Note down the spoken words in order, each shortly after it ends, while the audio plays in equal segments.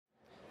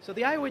So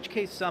the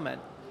IOHK Summit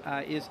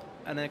is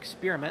an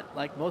experiment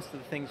like most of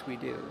the things we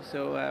do.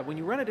 So when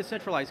you run a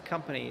decentralized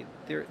company,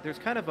 there's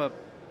kind of a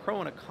pro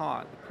and a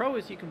con. The pro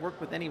is you can work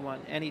with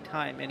anyone,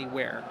 anytime,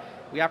 anywhere.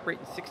 We operate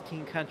in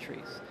 16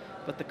 countries.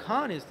 But the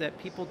con is that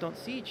people don't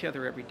see each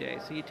other every day.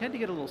 So you tend to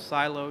get a little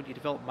siloed, you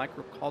develop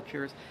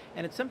microcultures,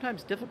 and it's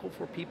sometimes difficult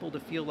for people to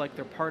feel like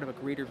they're part of a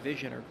greater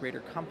vision or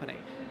greater company,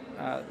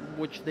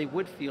 which they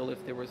would feel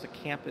if there was a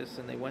campus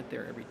and they went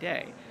there every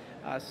day.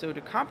 So to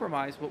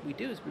compromise, what we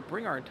do is we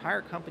bring our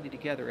entire company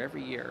together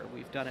every year.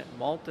 We've done it in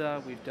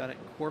Malta, we've done it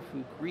in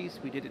Corfu, Greece,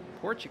 we did it in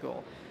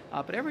Portugal.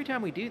 But every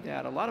time we do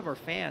that, a lot of our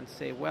fans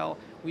say, well,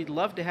 we'd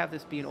love to have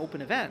this be an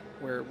open event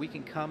where we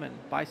can come and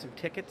buy some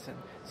tickets and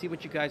see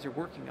what you guys are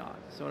working on.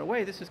 So in a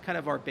way, this is kind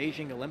of our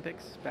Beijing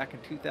Olympics. Back in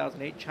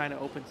 2008, China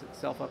opens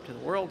itself up to the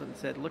world and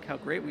said, look how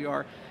great we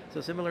are. So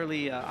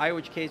similarly,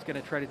 IOHK is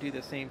going to try to do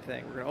the same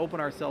thing. We're going to open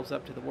ourselves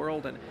up to the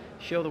world and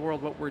show the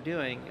world what we're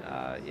doing.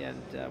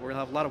 And we're going to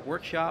have a lot of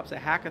workshops, a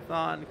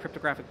hackathon,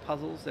 cryptographic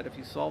puzzles that if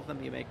you solve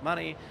them, you make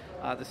money.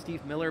 The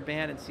Steve Miller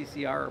Band and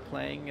CCR are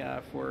playing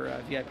for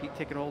VIP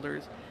ticket holders.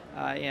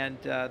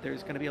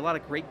 There's going to be a lot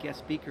of great guest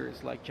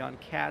speakers like John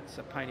Katz,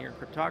 a pioneer in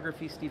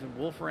cryptography, Stephen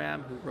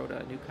Wolfram, who wrote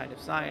a new kind of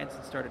science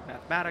and started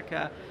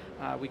Mathematica.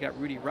 We got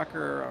Rudy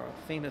Rucker, a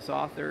famous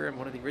author and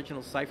one of the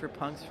original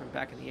cypherpunks from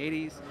back in the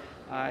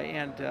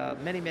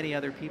 80s, many, many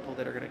other people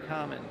that are going to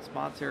come and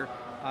sponsor.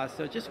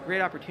 So just a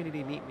great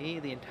opportunity to meet me,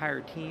 the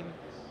entire team,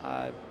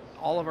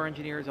 all of our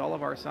engineers, all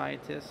of our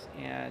scientists,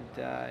 and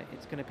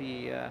it's going to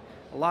be a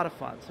lot of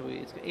fun. So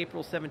it's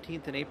April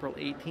 17th and April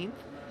 18th.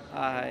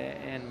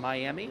 In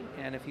Miami,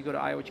 and if you go to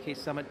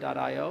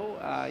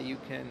iohksummit.io, you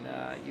can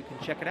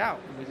check it out,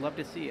 and we'd love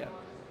to see you.